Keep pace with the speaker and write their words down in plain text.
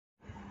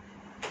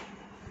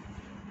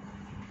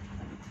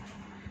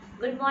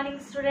Good morning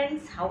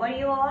students, how are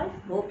you all?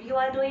 Hope you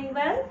are doing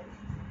well.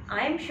 I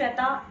am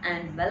Shweta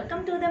and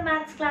welcome to the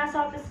maths class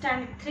of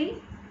standard 3.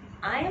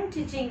 I am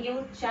teaching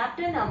you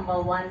chapter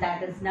number 1,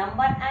 that is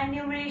number and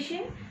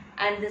numeration,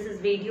 and this is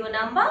video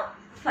number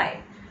 5.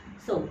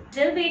 So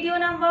till video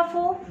number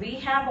 4 we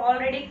have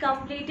already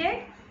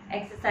completed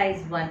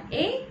exercise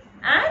 1A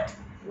and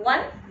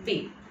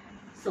 1B.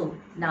 So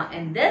now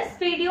in this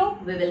video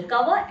we will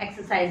cover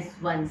exercise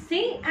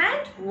 1C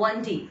and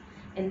 1D.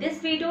 In this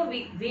video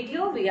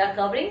we are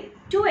covering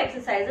two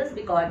exercises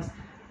because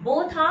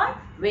both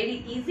are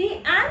very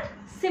easy and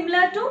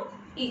similar to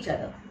each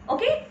other.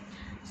 Okay.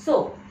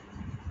 So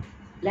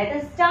let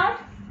us start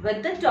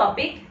with the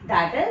topic,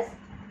 that is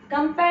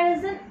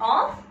comparison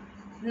of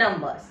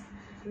numbers.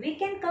 We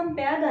can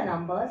compare the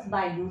numbers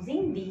by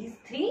using these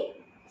three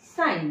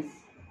signs.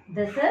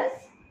 This is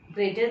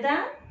greater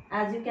than,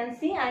 as you can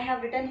see I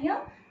have written here,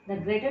 the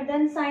greater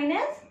than sign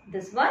is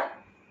this one.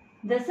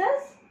 This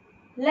is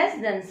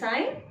less than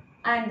sign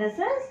and this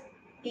is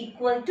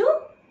equal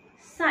to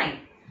sign.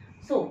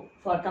 So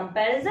for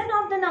comparison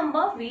of the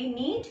number we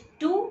need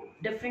two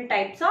different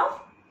types of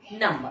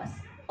numbers.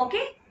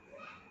 Okay.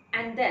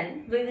 And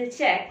then we will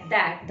check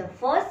that the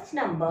first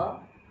number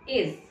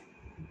is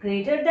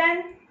greater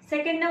than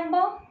second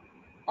number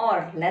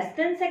or less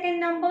than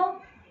second number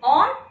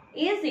or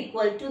is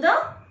equal to the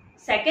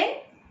second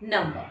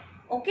number.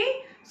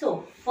 Okay.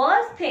 So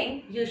first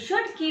thing you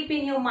should keep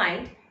in your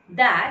mind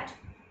that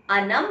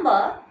a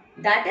number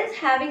that is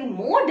having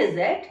more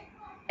digit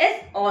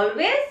is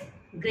always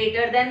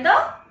greater than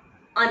the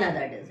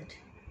another digit.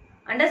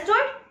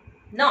 Understood?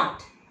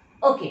 Not.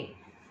 Okay.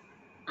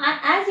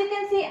 As you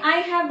can see I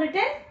have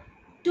written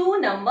two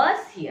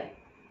numbers here.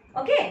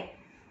 Okay.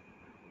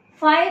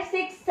 5,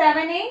 6,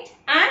 7, 8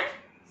 and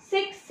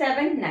 6,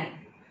 7, 9.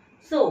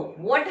 So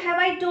what have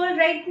I told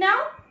right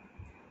now?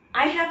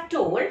 I have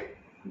told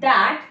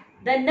that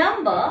the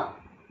number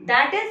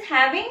that is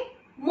having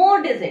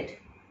more digit.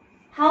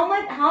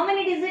 How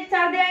many digits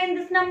are there in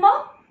this number?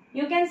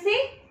 You can see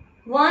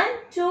 1,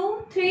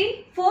 2,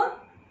 3, 4.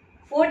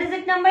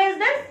 4-digit number is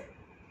this?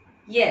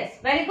 Yes,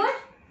 very good.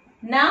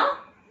 Now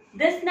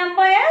this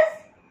number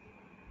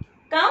is,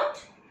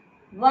 count,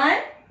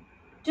 1,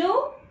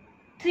 2,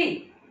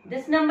 3.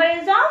 This number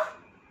is of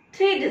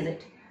 3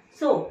 digit.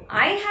 So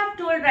I have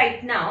told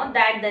right now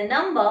that the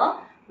number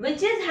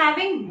which is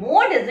having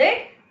more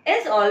digit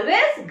is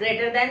always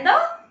greater than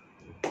the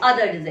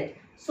other digit.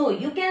 So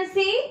you can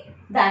see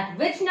that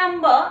which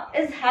number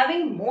is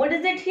having more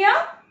digit here.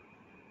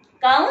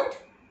 Count.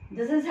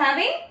 This is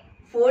having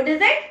 4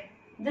 digit.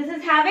 This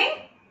is having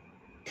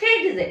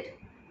 3 digit.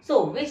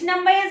 So which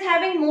number is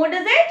having more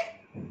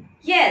digit?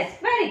 Yes,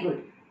 very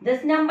good.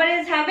 This number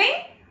is having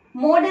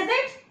more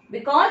digit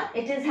because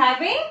it is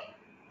having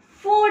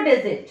 4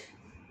 digit.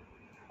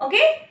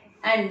 Okay.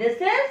 And this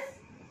is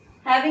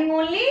having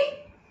only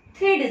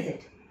 3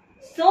 digit.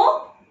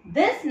 So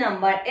this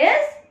number is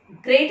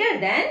greater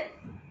than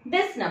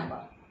this number.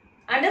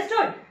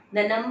 Understood?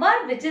 The number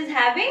which is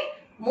having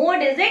more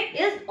digit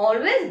is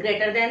always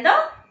greater than the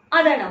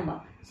other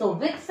number. So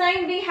which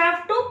sign we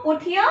have to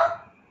put here?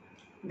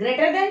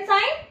 Greater than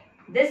sign,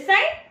 this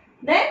sign.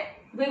 Then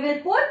we will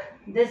put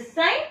this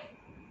sign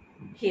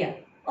here.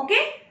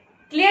 Okay?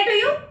 Clear to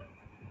you?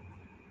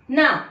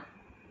 Now,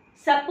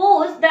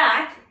 suppose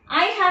that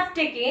I have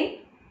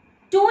taken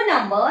two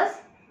numbers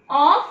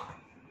of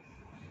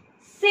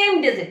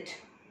same digit.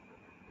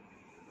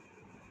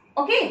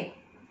 Okay?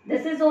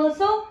 This is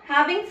also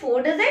having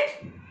 4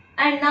 digit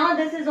and now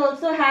this is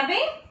also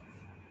having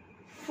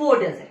 4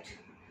 digit.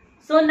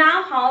 So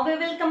now how we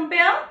will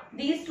compare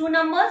these two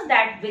numbers,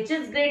 that which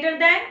is greater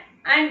than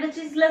and which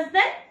is less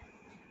than?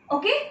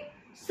 Okay.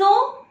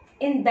 So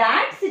in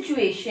that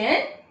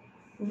situation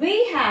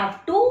we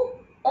have to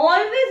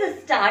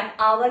always start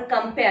our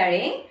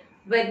comparing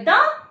with the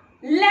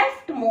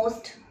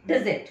leftmost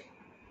digit.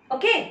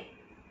 Okay.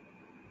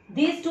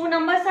 These two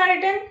numbers are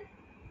written.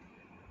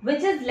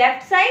 Which is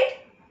left side?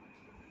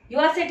 You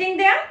are sitting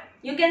there.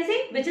 You can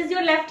see which is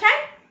your left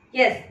hand.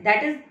 Yes,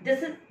 that is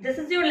this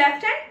is your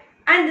left hand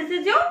and this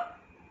is your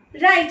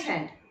right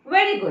hand.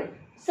 Very good.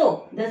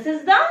 So this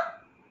is the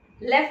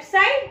left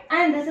side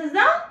and this is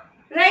the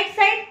right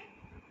side.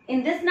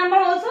 In this number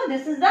also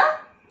this is the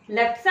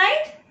left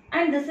side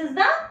and this is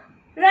the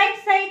right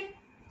side.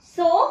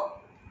 So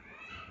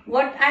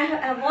what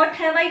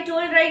have I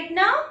told right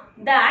now?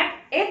 That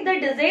if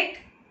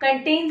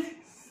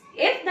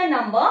the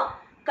number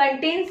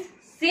contains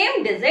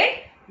same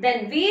digit,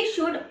 then we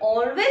should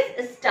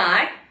always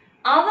start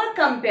our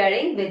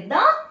comparing with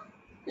the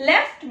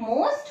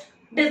leftmost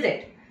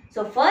digit.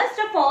 So first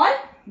of all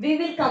we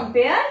will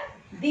compare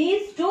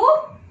these two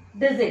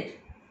digits.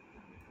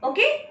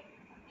 Okay.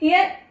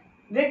 Here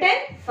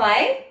written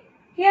 5.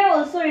 Here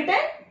also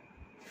written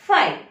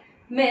 5.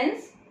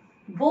 Means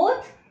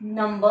both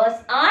numbers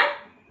are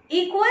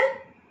equal.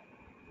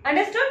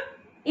 Understood?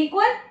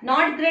 Equal,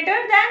 not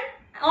greater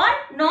than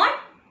or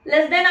not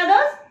less than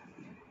others.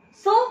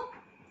 So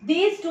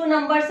these two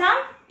numbers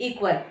are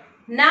equal.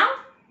 Now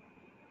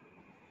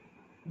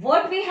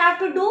what we have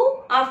to do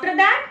after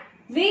that?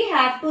 We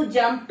have to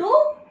jump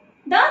to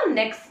the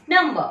next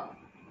number.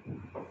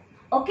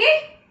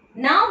 Okay.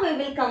 Now we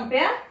will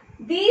compare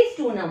these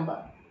two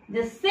numbers.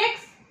 This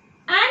 6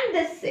 and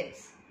this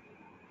 6.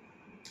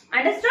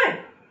 Understood?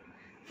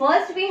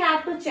 First we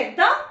have to check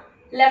the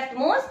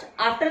leftmost.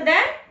 After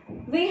that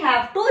we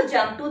have to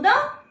jump to the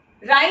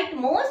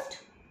rightmost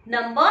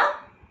number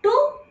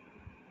to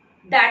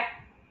that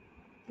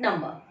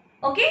number.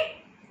 Okay.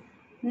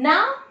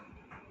 Now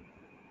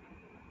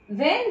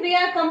when we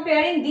are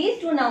comparing these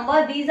two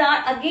numbers, these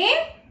are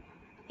again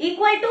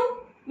equal to,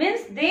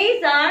 means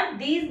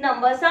these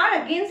numbers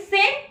are again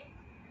same.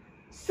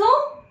 So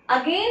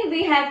again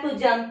we have to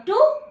jump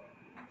to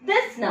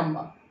this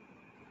number.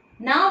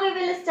 Now we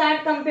will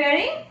start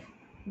comparing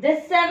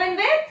this 7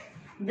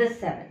 with this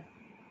 7.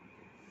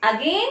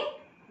 Again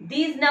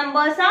these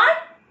numbers are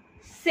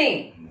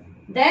same.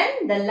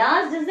 Then the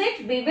last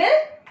digit we will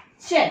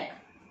check.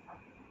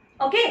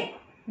 Okay.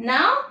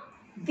 Now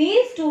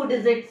these two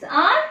digits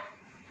are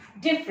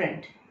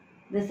different.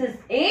 This is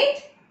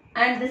 8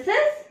 and this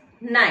is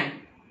 9.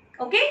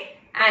 Okay.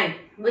 And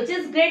which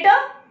is greater?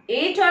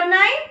 8 or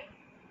 9?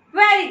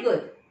 Very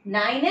good.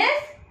 9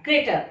 is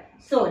greater.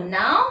 So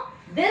now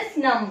this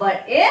number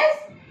is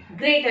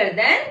greater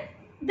than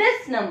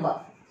this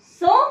number.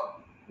 So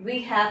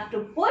we have to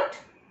put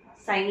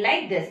sign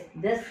like this.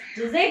 This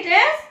digit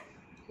is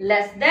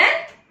less than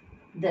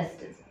this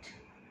digit.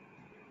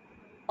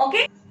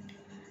 Okay.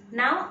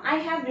 Now I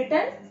have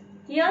written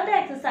here the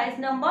exercise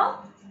number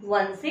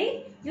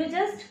 1C. You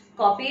just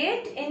copy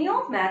it in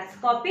your maths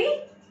copy.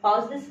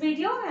 Pause this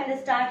video and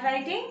start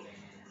writing.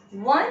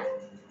 One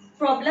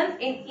problem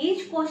in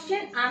each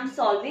question I am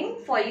solving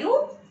for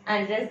you,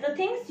 and rest the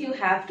things you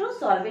have to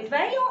solve it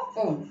by your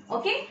own.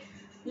 Okay.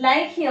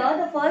 Like here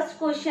the first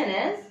question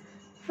is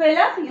fill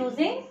up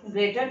using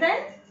greater than,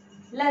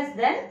 less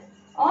than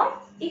or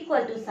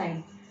equal to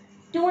sign.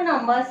 Two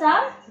numbers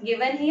are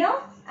given here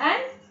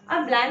and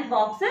a blank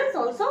box is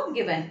also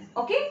given.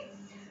 Okay.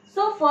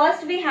 So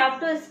first we have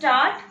to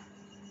start.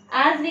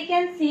 As we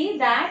can see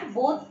that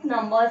both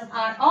numbers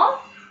are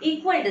of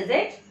equal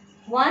digit.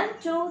 1,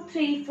 2,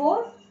 3,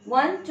 4.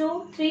 1,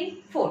 2,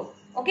 3, 4.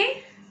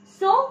 Okay.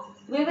 So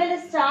we will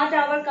start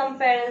our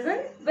comparison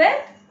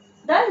with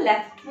the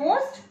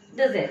leftmost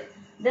digit.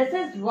 This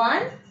is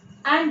 1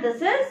 and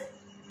this is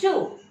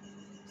 2.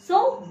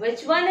 So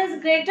which one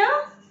is greater?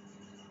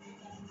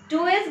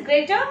 2 is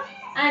greater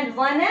and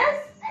 1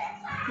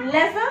 is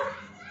lesser.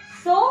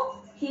 So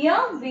here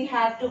we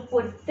have to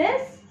put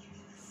this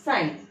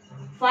sign.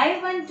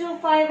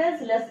 5125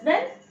 is less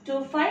than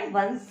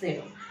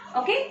 2510.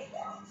 Okay.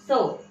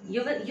 So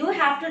you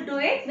have to do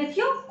it with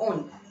your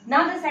own.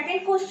 Now the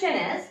second question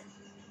is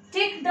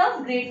take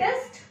the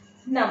greatest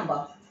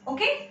number.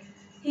 Okay.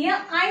 Here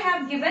I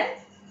have given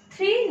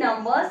 3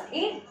 numbers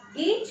in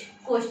each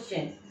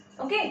question.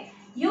 Okay.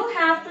 You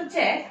have to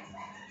check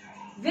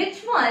which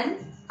one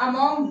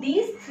among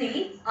these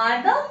 3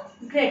 are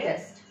the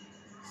greatest.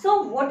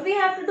 So what we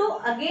have to do?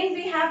 Again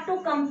we have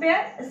to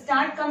compare,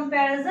 start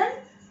comparison.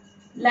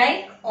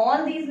 Like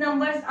all these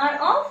numbers are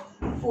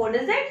of 4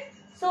 digits.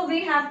 So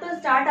we have to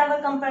start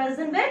our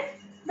comparison with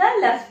the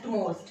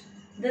leftmost.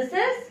 This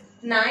is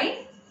 9,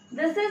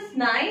 this is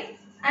 9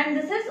 and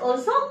this is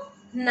also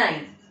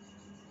 9.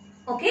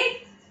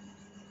 Okay.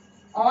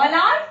 All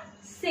are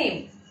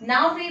same.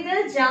 Now we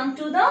will jump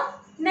to the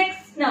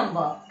next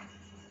number.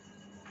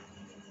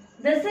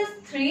 This is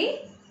 3,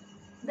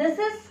 this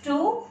is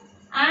 2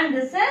 and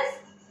this is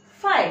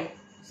 5.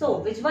 So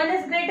which one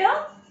is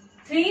greater?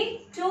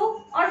 3, 2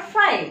 or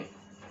 5?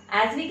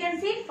 As we can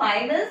see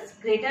 5 is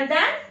greater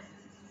than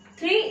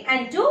 3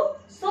 and 2.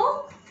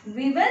 So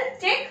we will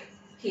tick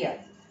here.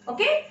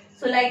 Okay.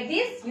 So like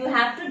this you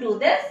have to do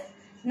this.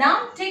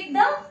 Now tick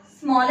the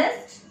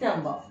smallest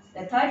number.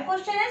 The third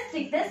question is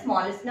tick the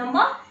smallest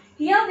number.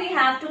 Here we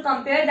have to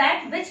compare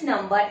that which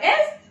number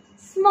is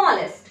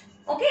smallest.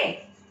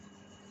 Okay.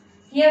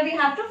 Here we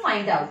have to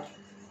find out.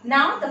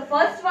 Now the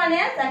first one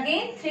is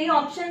again 3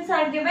 options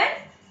are given.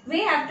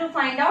 We have to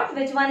find out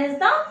which one is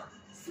the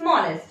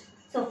smallest.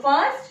 So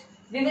first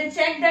we will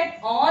check that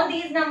all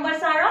these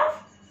numbers are of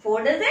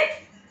 4 digits.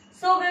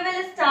 So we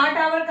will start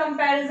our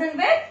comparison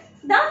with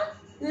the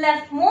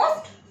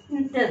leftmost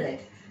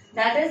digit.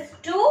 That is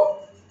 2,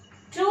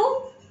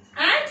 2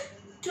 and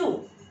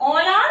 2. All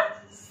are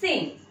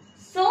same.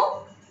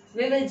 So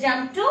we will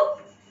jump to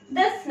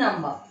this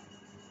number.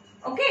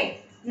 Okay.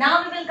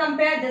 Now we will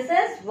compare. This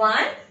is 1,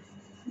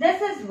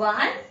 this is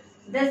 1,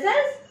 this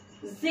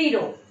is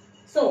 0.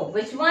 So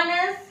which one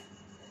is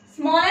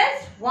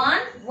smallest? 1,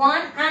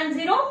 1 and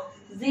 0.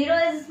 0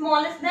 is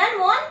smallest than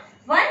 1,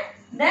 1.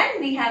 Then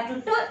we have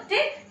to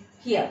tick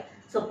here.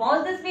 So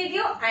pause this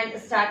video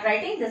and start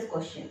writing this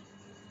question.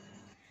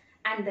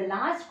 And the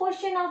last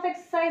question of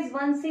exercise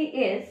 1C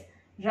is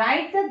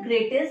write the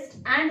greatest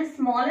and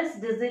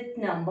smallest digit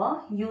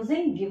number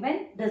using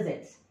given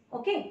digits.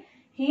 Okay.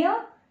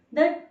 Here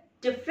the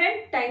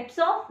different types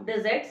of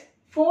digits,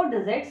 4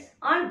 digits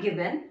are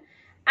given,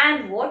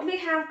 and what we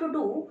have to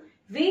do,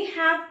 we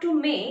have to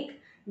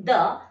make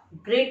the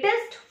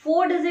greatest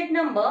 4-digit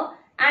number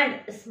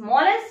and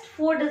smallest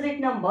 4-digit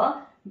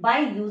number by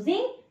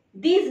using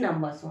these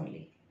numbers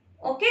only.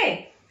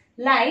 Okay,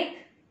 like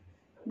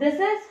this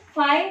is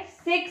 5,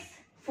 6,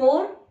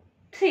 4,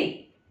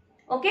 3.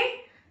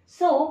 Okay,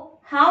 so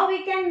how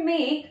we can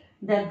make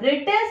the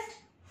greatest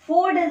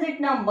 4-digit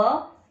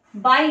number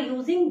by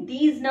using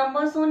these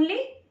numbers only?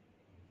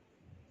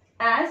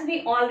 As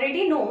we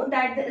already know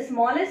that the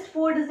smallest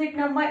 4-digit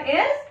number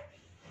is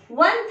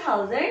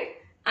 1000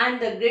 and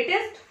the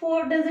greatest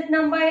 4-digit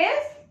number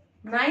is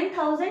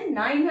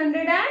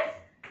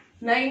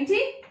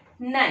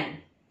 9999.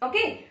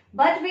 Okay,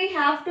 but we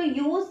have to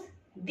use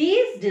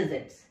these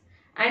digits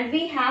and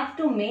we have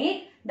to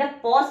make the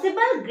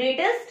possible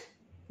greatest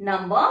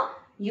number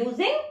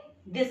using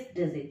this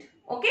digit.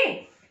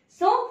 Okay,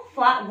 so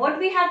what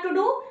we have to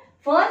do?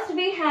 First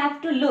we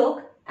have to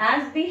look,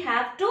 as we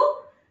have to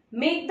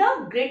make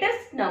the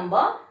greatest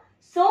number.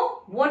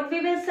 So what we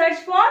will search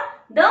for?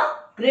 The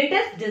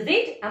greatest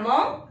digit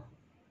among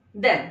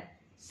them.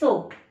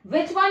 So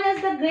which one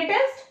is the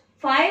greatest?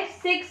 5,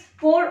 6,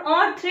 4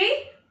 or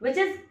 3? Which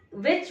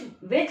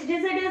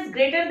digit is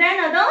greater than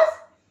others?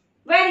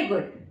 Very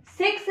good.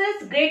 6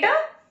 is greater.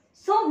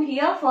 So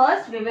here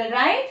first we will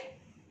write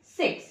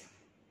 6.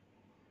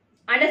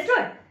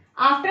 Understood?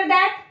 After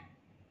that,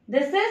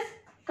 this is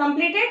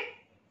completed.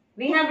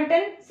 We have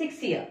written 6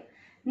 here.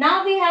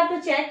 Now we have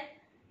to check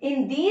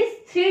in these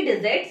 3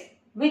 digits,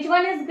 which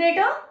one is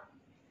greater?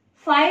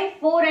 5,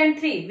 4 and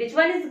 3. Which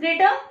one is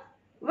greater?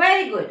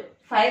 Very good.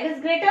 5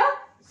 is greater.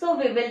 So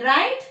we will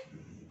write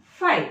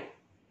 5.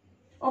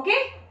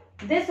 Okay.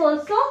 This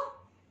also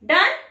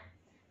done.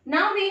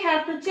 Now we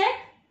have to check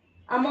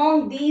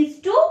among these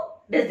 2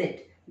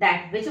 digits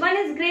that which one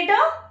is greater?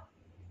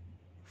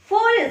 4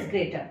 is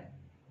greater.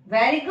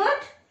 Very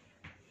good.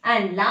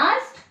 And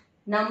last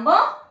number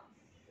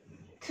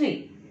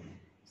 3.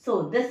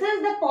 So this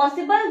is the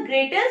possible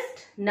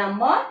greatest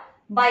number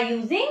by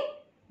using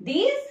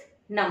these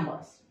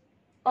numbers.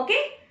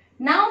 Okay.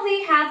 Now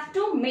we have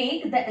to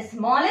make the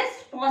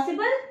smallest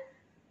possible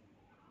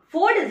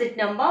 4-digit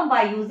number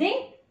by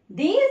using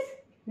these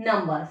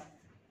numbers.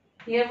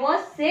 Here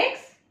was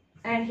 6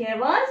 and here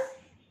was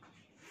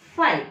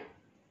 5.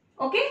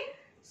 Okay.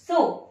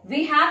 So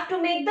we have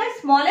to make the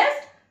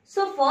smallest.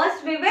 So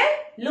first we will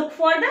look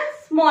for the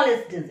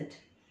smallest digit.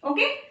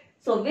 Okay.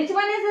 So which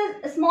one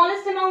is the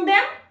smallest among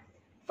them?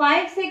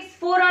 5, 6,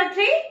 4 or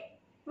 3?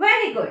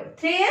 Very good.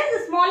 3 is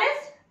the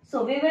smallest.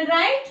 So we will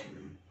write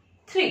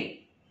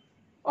 3.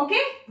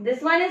 Okay.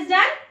 This one is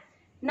done.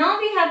 Now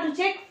we have to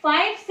check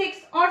 5,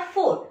 6 or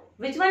 4.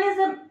 Which one is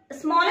the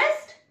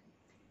smallest?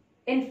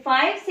 In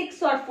 5,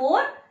 6 or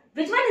 4,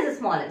 which one is the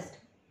smallest?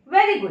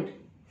 Very good.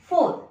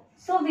 4.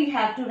 So we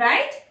have to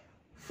write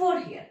 4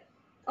 here.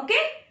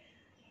 Okay.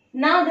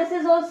 Now this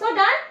is also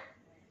done.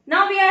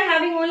 Now we are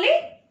having only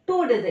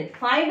 2 digits,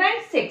 5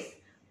 and 6.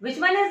 Which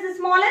one is the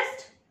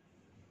smallest?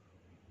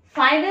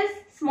 5 is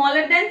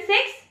smaller than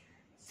 6.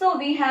 So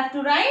we have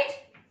to write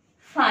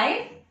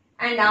 5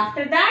 and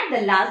after that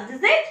the last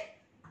digit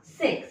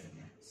 6.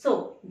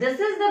 So this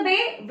is the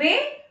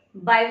way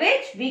by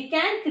which we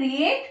can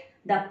create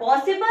the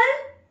possible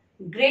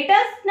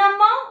greatest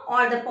number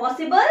or the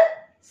possible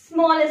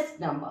smallest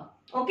number.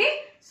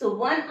 Okay. So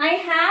one I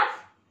have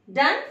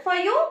done for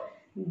you.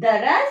 The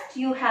rest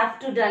you have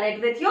to done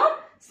it with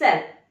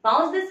yourself.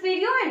 Pause this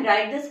video and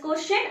write this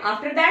question.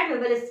 After that we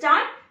will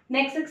start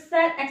next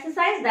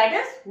exercise, that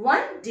is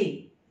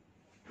 1D.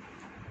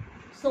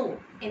 So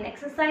in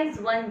exercise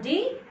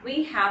 1D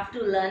we have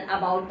to learn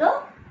about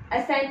the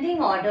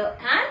ascending order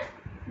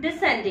and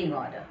descending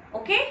order.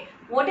 Okay.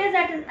 What is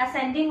that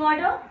ascending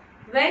order?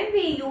 When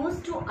we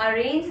used to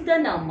arrange the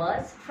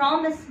numbers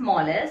from the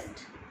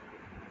smallest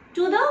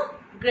to the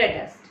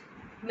greatest,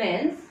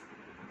 means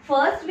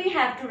first we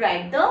have to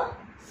write the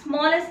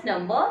smallest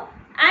number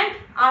and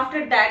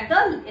after that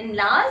in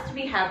last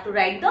we have to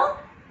write the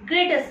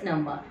greatest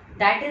number.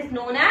 That is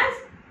known as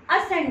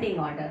ascending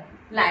order.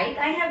 Like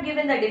I have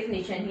given the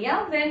definition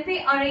here. When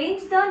we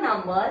arrange the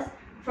numbers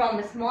from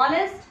the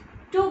smallest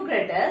to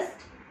greatest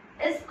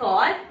is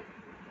called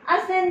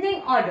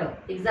ascending order.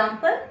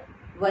 Example,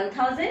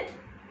 1000,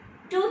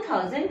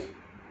 2000,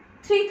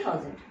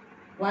 3000.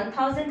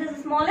 1000 is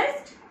the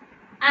smallest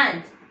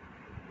and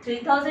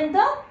 3000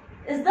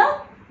 is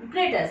the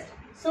greatest.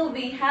 So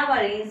we have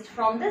arranged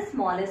from the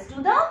smallest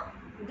to the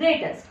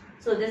greatest.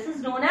 So this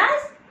is known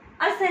as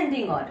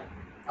ascending order.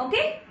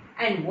 Okay.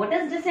 And what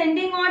is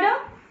descending order?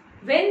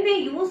 When we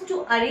used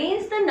to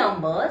arrange the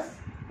numbers,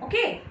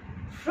 okay,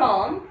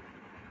 from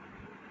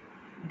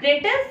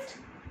greatest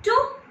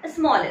to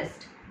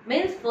smallest,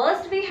 means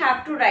first we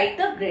have to write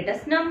the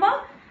greatest number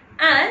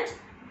and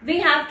we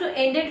have to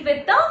end it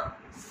with the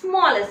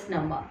smallest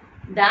number.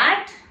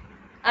 That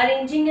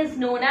arranging is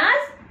known as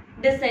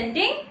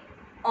descending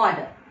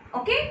order.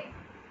 Okay.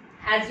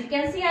 As you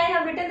can see, I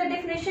have written the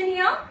definition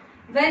here.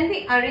 When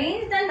we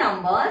arrange the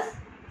numbers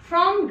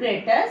from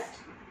greatest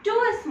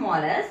to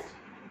smallest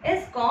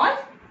is called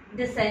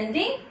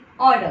descending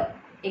order.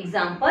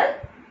 Example,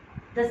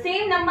 the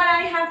same number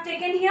I have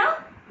taken here,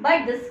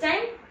 but this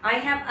time I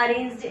have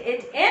arranged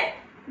it in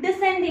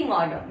descending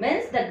order.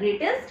 Means the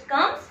greatest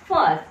comes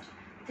first.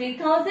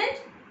 3000,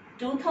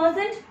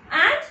 2000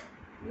 and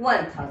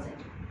 1000.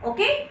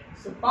 Okay.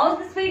 So pause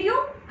this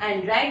video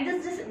and write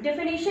this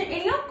definition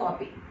in your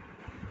copy.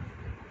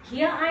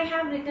 Here I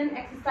have written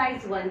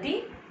exercise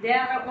 1D. There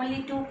are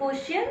only 2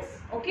 questions.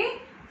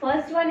 Okay.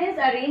 First one is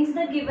arrange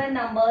the given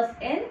numbers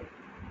in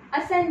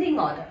ascending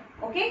order.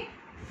 Okay.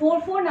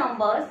 4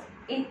 numbers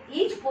in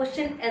each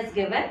question is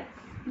given.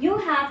 You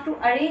have to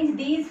arrange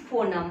these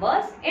 4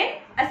 numbers in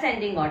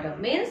ascending order.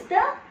 Means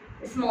the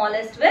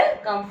smallest will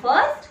come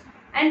first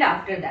and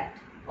after that.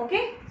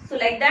 Okay. So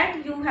like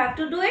that you have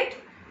to do it.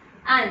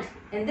 And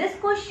in this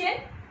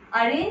question,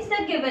 arrange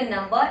the given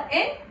number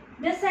in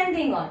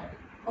descending order.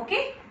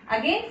 Okay.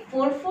 Again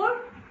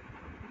 4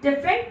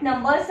 different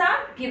numbers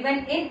are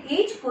given in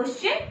each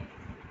question.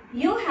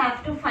 You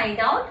have to find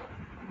out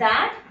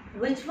that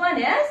which one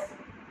is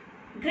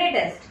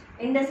greatest.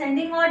 In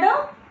descending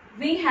order,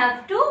 we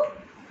have to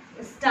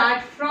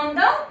start from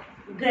the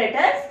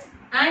greatest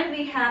and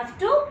we have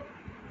to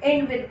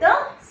end with the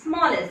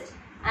smallest.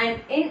 And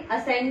in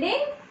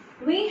ascending,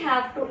 we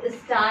have to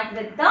start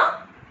with the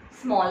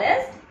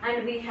smallest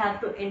and we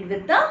have to end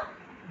with the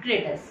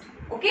greatest.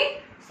 Okay.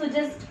 So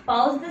just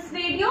pause this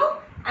video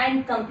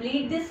and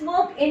complete this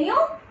work in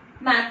your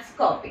maths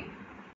copy.